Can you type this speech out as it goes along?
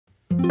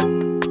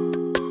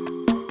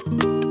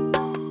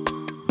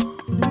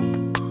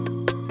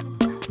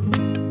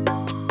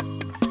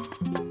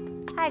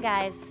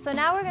guys, so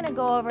now we're going to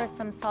go over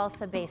some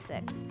salsa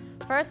basics.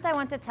 First, I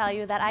want to tell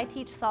you that I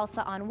teach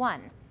salsa on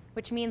 1,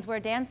 which means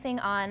we're dancing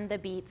on the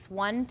beats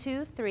 1,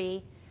 2,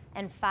 3,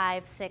 and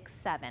 5, 6,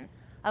 7.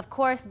 Of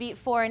course, beat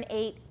 4 and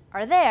 8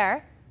 are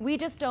there, we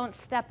just don't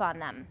step on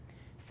them.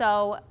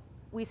 So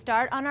we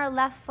start on our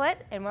left foot,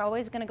 and we're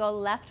always going to go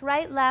left,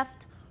 right,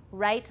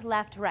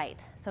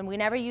 right. So we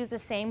never use the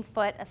same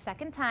foot a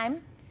second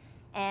time.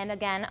 And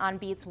again, on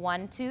beats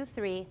 1, 2,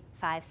 3,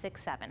 5,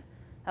 6, 7.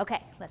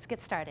 Okay, let's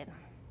get started.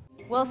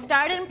 We'll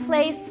start in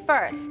place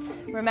first.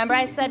 Remember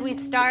I said we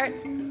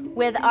start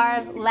with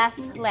our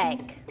left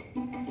leg.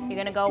 You're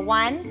gonna go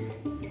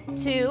 1,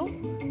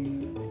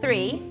 2,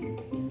 3,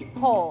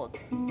 hold.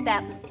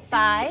 Step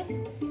 5,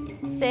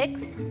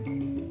 6,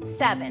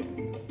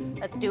 7.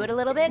 Let's do it a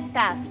little bit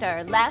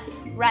faster. Left,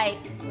 right,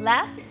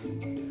 right,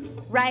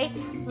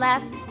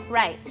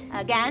 right.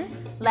 Again,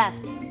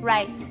 left,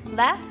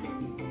 left,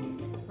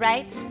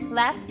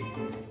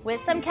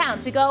 with some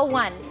counts. We go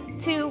 1,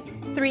 2,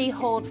 3,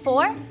 hold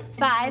 4,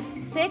 5,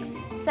 6,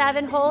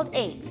 7, hold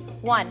 8.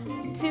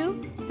 1,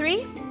 2,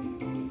 3,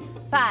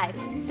 5,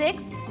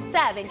 6,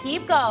 7.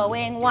 Keep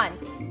going.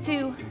 1,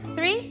 2,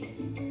 3,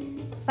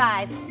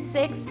 5,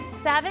 6,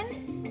 7.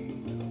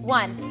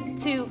 1,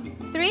 2,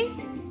 3,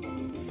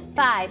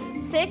 5,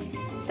 6,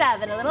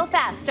 7. A little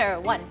faster.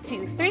 1,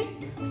 2, 3,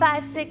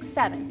 5, 6,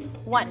 7.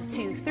 1,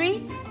 2,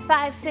 3,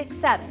 5, 6,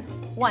 7.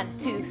 1,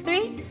 2,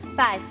 3,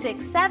 5,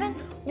 6, 7.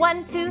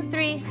 1, 2,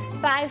 3,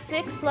 5,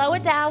 6. Slow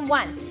it down.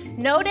 1.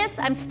 Notice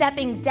I'm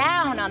stepping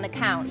down on the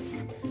counts,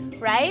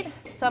 right?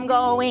 So I'm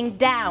going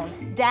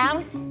down,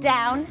 down,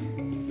 down,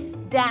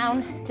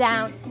 down,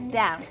 down,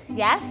 down.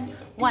 Yes?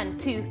 1,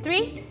 2,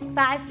 3,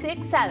 5,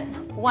 6,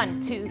 7.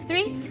 1, 2,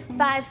 3,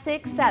 5,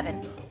 6, 7.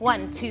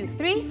 1, 2,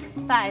 3,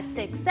 5,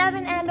 6,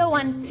 7. And a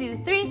 1,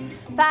 2, 3,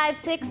 5,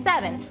 6,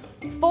 7.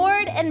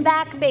 Forward and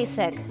back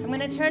basic. I'm going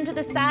to turn to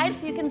the side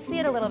so you can see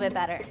it a little bit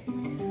better.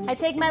 I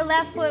take my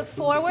left foot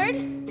forward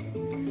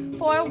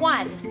for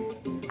 1.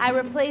 I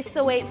replace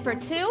the weight for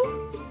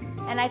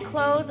 2, and I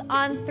close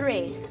on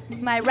 3.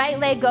 My right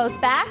leg goes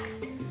back.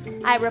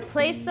 I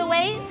replace the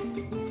weight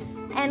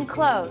and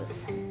close.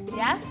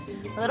 Yes?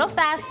 A little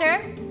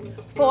faster.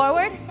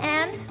 Forward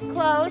and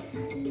close.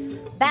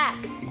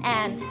 Back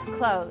and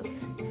close.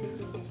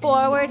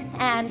 Forward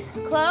and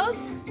close.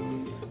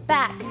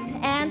 Back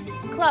and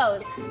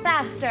close.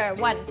 Faster.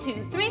 1,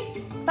 2, 3,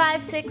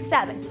 5, 6,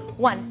 7.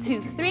 1,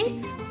 2,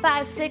 3,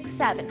 5, 6,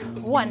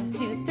 7. 1,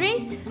 2,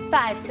 3,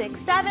 5, 6,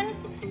 7.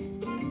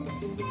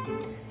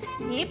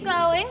 Keep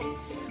going.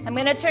 I'm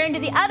going to turn to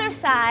the other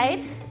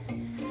side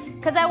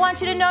because I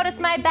want you to notice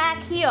my back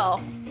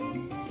heel.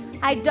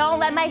 I don't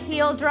let my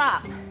heel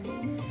drop.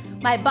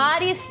 My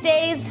body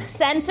stays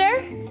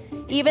center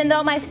even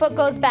though my foot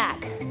goes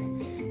back.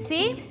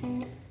 See?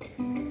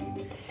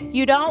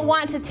 You don't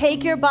want to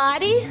take your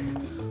body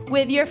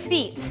with your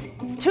feet.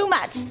 It's too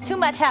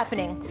much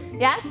happening.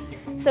 Yes?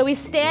 So we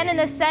stand in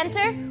the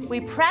center, we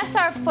press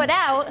our foot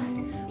out,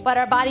 but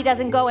our body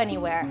doesn't go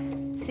anywhere.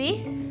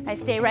 See? I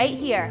stay right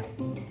here.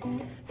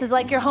 This is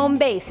like your home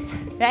base,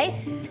 right?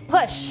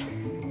 Push.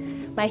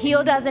 My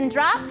heel doesn't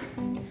drop,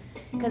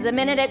 because the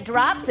minute it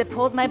drops, it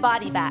pulls my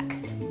body back.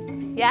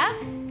 Yeah?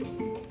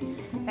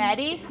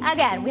 Ready?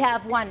 Again, we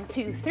have 1,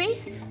 2,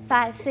 3,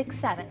 5, 6,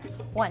 7.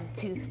 1,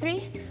 2,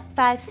 3,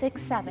 5,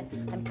 6,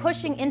 7. I'm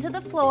pushing into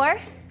the floor,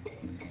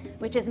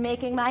 which is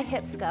making my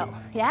hips go.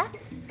 Yeah?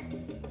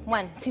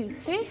 1, 2,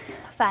 3,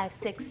 5,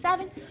 6,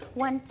 7.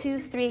 1,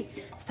 2, 3,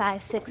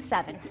 5, 6,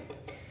 7.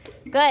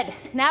 Good.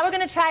 Now we're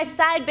going to try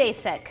side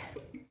basic.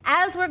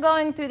 As we're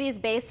going through these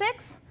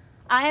basics,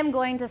 I am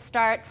going to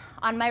start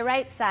on my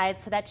right side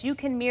so that you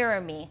can mirror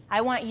me.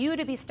 I want you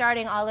to be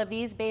starting all of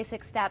these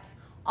basic steps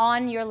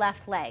on your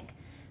left leg.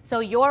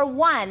 So your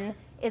 1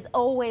 is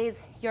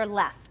always your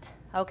left,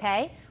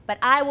 okay? But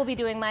I will be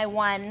doing my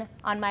 1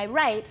 on my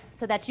right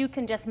so that you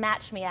can just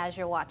match me as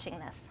you're watching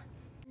this.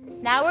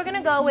 Now we're going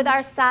to go with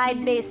our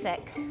side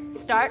basic.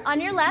 Start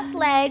on your left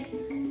leg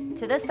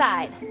to the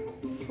side.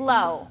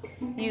 Slow.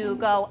 You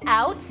go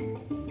out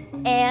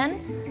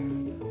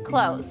and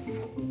close.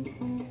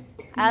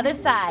 Other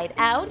side.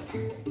 Out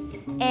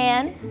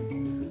and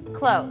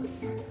close.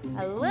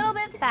 A little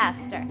bit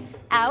faster.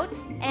 Out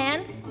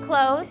and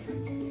close.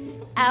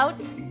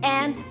 Out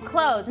and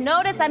close.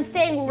 Notice I'm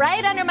staying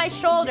right under my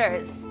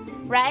shoulders,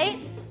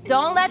 right?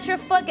 Don't let your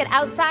foot get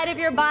outside of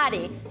your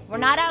body. We're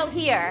not out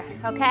here,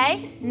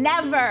 okay?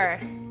 Never.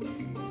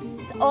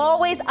 It's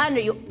always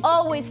under. You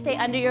always stay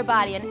under your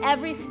body in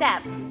every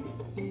step.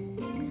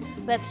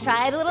 Let's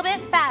try it a little bit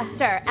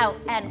faster. Out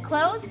and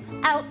close,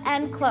 out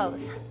and close,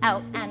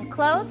 out and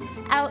close,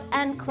 out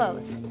and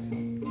close.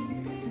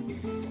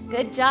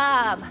 Good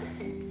job.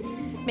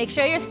 Make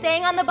sure you're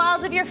staying on the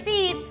balls of your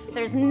feet.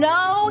 There's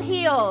no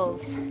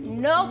heels,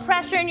 no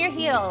pressure in your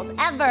heels,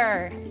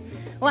 ever.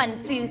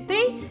 1, 2,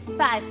 3,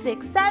 5,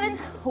 6, 7.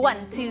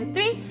 1, 2,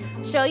 3.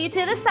 Show you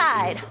to the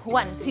side.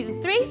 1, 2,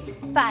 3,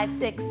 5,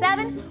 6,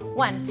 7.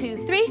 1,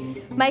 2, 3.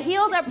 My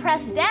heels are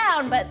pressed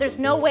down, but there's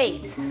no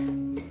weight.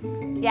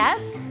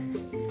 Yes?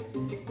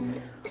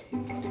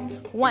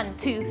 1,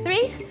 2,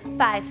 3,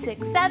 5,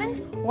 6,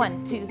 7.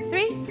 1, 2,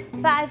 3,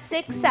 5,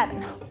 6,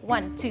 7.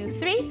 1, 2,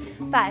 3,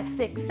 5,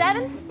 6,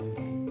 7.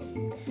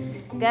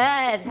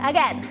 Good.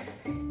 Again.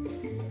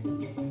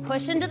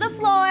 Push into the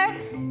floor.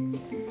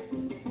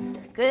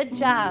 Good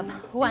job.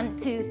 1,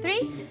 2,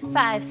 3,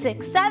 5,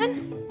 6,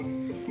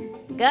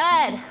 7.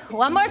 Good.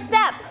 One more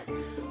step.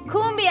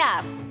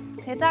 Cumbia.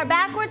 It's our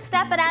backward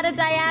step and at a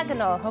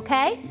diagonal,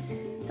 okay?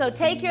 So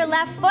take your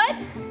left foot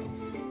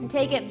and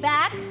take it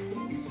back,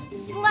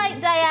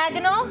 slight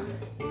diagonal,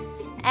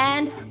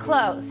 and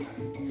close.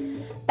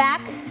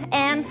 Back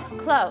and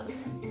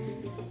close.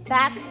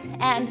 Back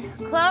and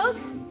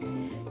close.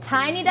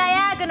 Tiny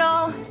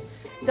diagonal.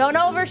 Don't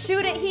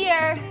overshoot it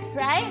here,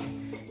 right?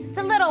 Just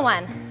a little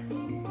one.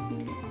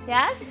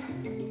 Yes?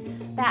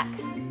 Back.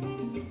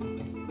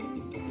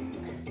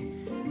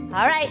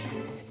 All right,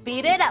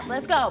 speed it up.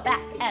 Let's go.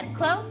 Back and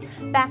close,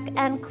 back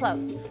and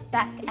close,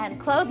 back and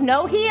close.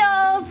 No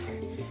heels.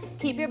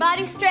 Keep your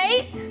body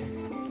straight.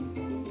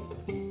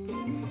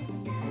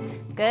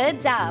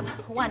 Good job.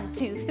 1,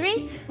 2,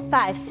 3,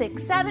 5,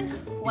 6, 7.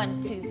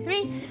 1, 2,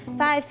 3,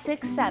 5,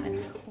 6,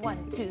 7.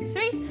 1, 2,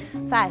 3,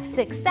 5,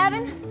 6,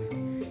 7.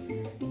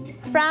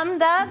 From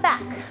the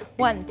back.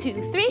 1,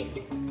 2, 3.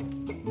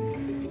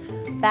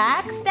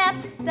 Back step,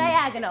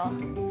 diagonal.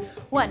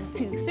 1,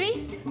 2,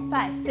 3,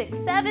 5, 6,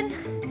 7.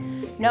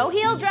 No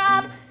heel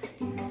drop.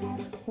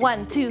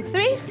 1, 2,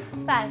 3,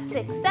 5,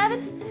 6,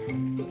 7.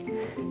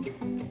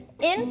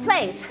 In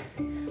place.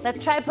 Let's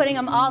try putting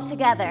them all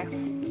together.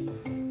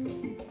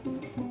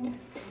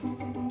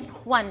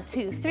 1,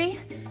 2, 3,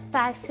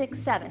 5, 6,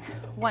 7.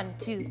 1,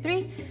 2,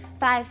 3,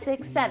 5,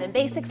 6, 7.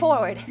 Basic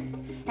forward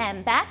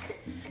and back.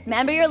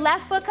 Remember your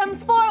left foot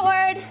comes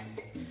forward.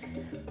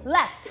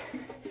 Left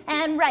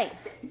and right.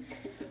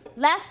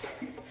 Left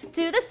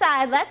to the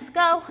side. Let's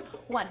go.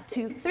 1,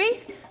 2, 3,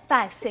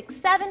 5, 6,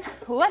 7.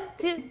 1,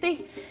 2,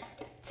 3.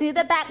 To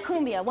the back,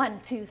 cumbia. 1,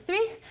 2,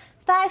 3,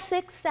 5,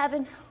 6,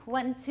 7.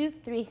 1, 2,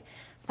 3,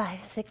 5,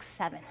 6,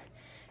 7.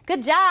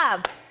 Good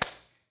job.